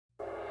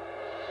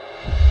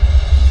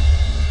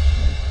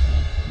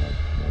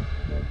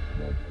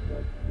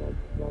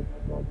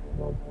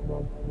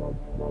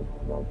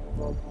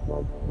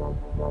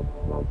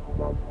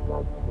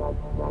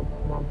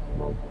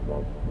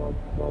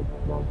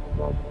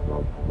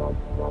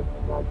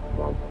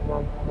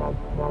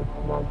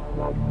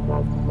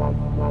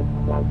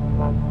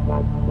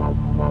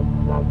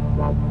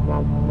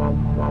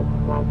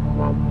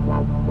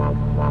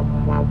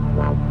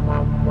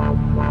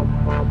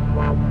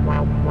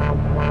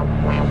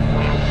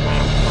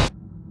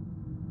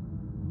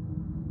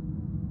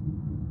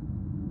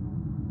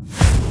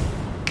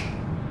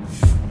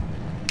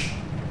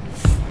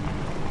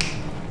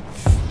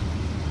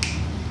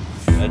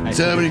What's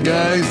happening,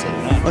 guys?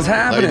 What's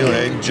happening? How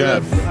you doing?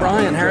 Jeff.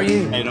 Brian, how are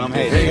you? Hey, Dom.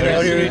 Hanging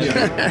out here.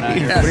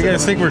 What do you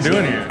guys think we're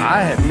doing here?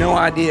 I have no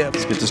idea.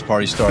 Let's get this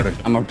party started.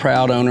 I'm a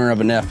proud owner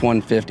of an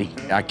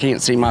F-150. I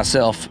can't see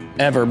myself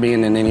ever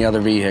being in any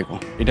other vehicle.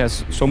 It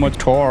has so much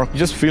torque. You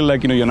just feel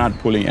like, you're not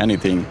pulling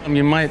anything.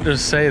 You might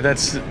just say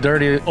that's a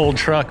dirty old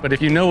truck, but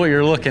if you know what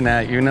you're looking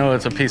at, you know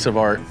it's a piece of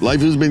art. Life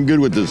has been good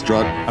with this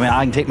truck. I mean,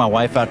 I can take my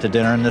wife out to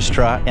dinner in this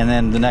truck, and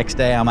then the next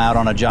day I'm out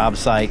on a job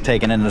site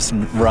taking into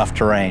some rough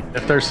terrain.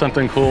 If there's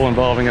something cool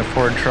involving a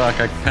Ford truck,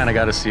 I kind of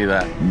got to see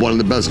that. One of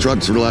the best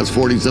trucks for the last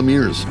 40-some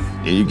years.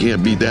 And you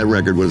can't beat that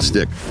record with a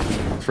stick.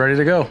 It's ready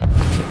to go.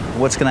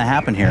 What's going to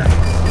happen here?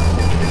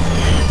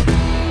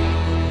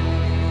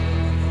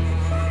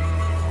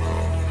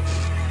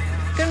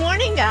 Good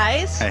morning,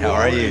 guys. Hey, how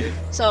are you?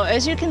 So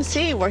as you can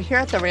see, we're here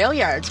at the rail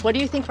yards. What do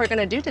you think we're going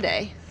to do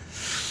today?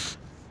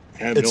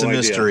 It's a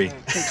mystery.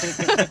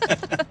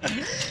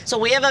 So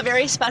we have a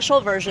very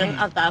special version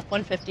of the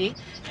F-150.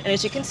 And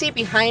as you can see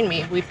behind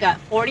me, we've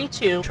got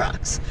 42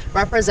 trucks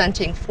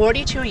representing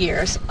 42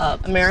 years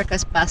of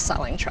America's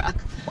best-selling truck.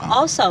 Wow.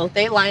 Also,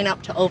 they line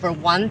up to over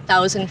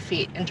 1,000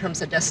 feet in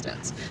terms of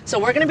distance. So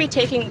we're going to be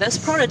taking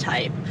this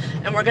prototype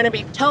and we're going to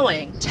be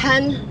towing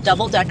 10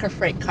 double-decker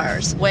freight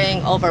cars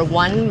weighing over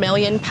 1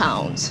 million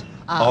pounds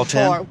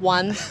for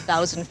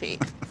 1,000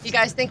 feet. You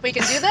guys think we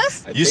can do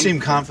this? You seem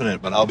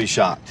confident, but I'll be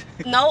shocked.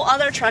 No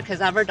other truck has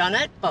ever done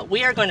it, but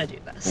we are going to do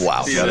this.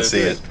 Wow, you gotta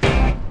see it.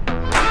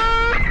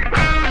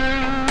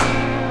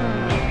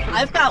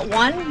 I've got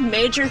one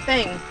major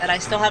thing that I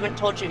still haven't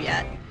told you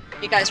yet.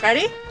 You guys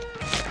ready?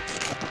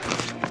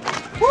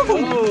 Come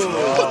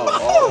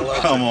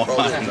on.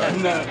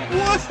 No.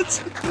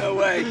 What? No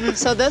way.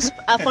 So this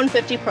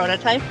F-150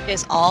 prototype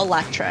is all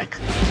electric.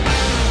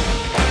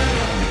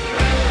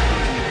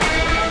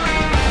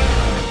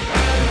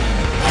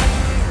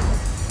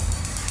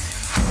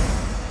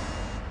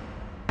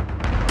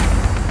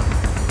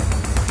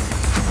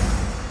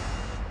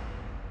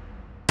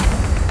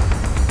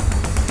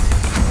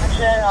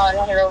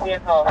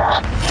 Vehicle.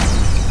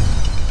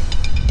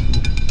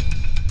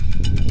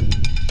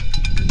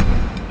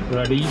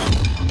 Ready?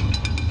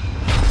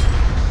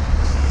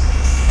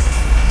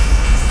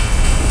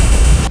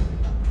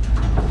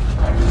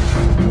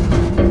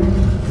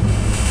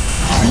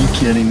 Are you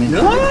kidding me?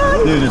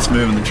 What? Dude, it's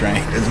moving the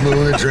train. It's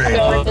moving the train.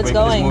 It's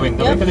going. Moving.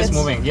 The vehicle is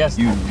moving. Yes.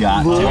 You've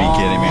got to be kidding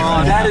me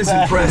right now. That is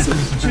impressive.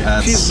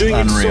 That's She's doing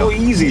unreal. it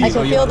so easy. I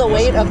can feel the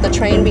weight of the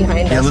train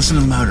behind us. Yeah, listen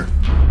to the motor.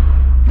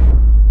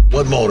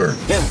 What motor?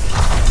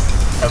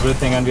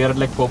 Everything, and we are at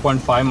like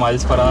 4.5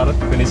 miles per hour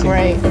finishing.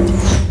 Great.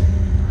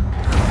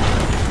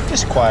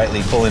 Just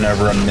quietly pulling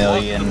over 1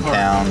 million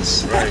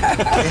pounds.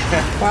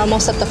 We're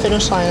almost at the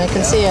finish line. I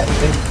can see it.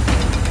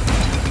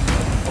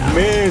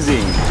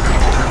 Amazing.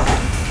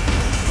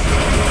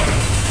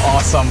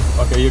 Awesome.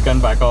 Okay, you can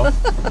back off.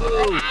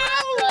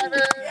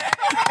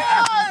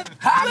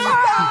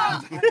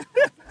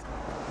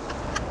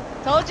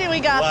 Told you we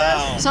got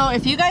this. So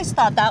if you guys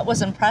thought that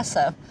was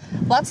impressive,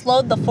 let's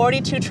load the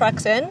 42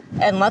 trucks in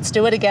and let's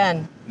do it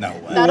again. No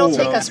way. That'll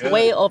take us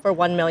way over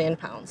 1 million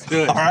pounds.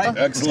 All right,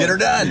 let's get her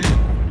done.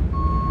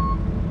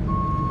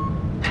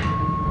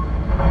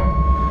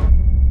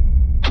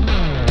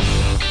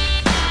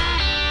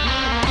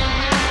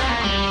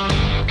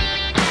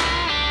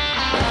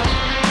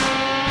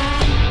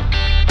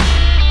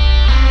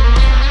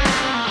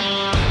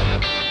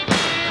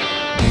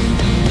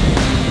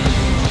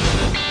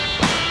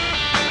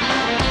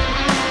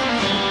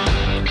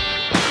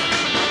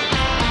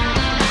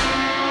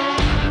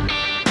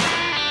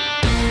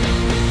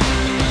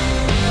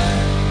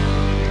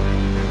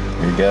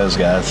 Here it goes,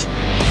 guys.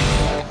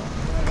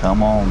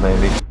 Come on,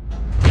 baby.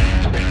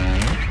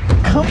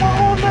 Come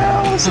on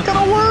now, is it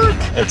gonna work?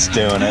 It's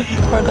doing it.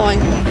 We're going.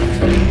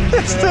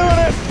 It's doing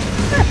it.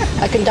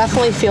 I can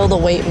definitely feel the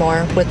weight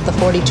more with the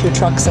 42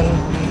 trucks in.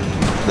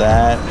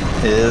 That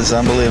is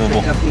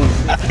unbelievable.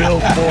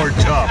 Built Ford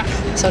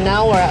tough. So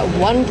now we're at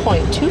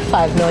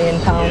 1.25 million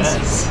pounds.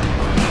 Yes.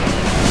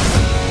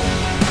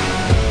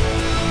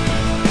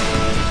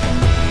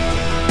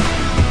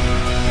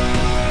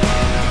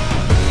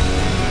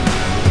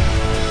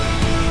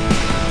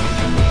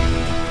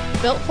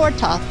 Built Ford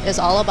Tough is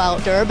all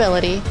about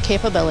durability,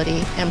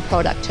 capability, and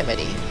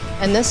productivity.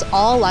 And this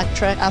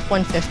all-electric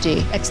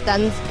F-150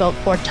 extends Built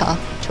Ford Tough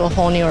to a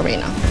whole new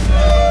arena.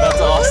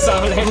 That's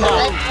awesome, Linda.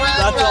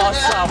 That's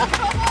awesome.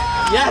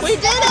 Yes. We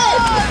did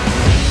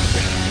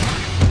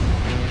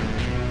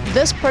it!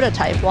 This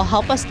prototype will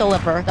help us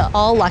deliver the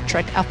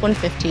all-electric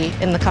F-150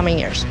 in the coming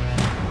years.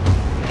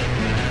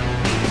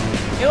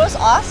 It was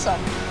awesome.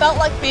 Felt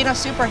like being a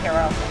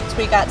superhero. So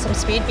we got some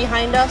speed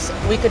behind us.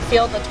 We could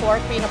feel the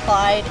torque being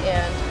applied,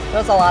 and it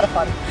was a lot of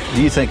fun.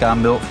 Do you think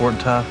I'm built Ford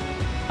tough?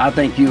 I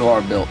think you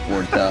are built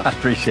Ford tough. I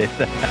appreciate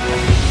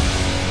that.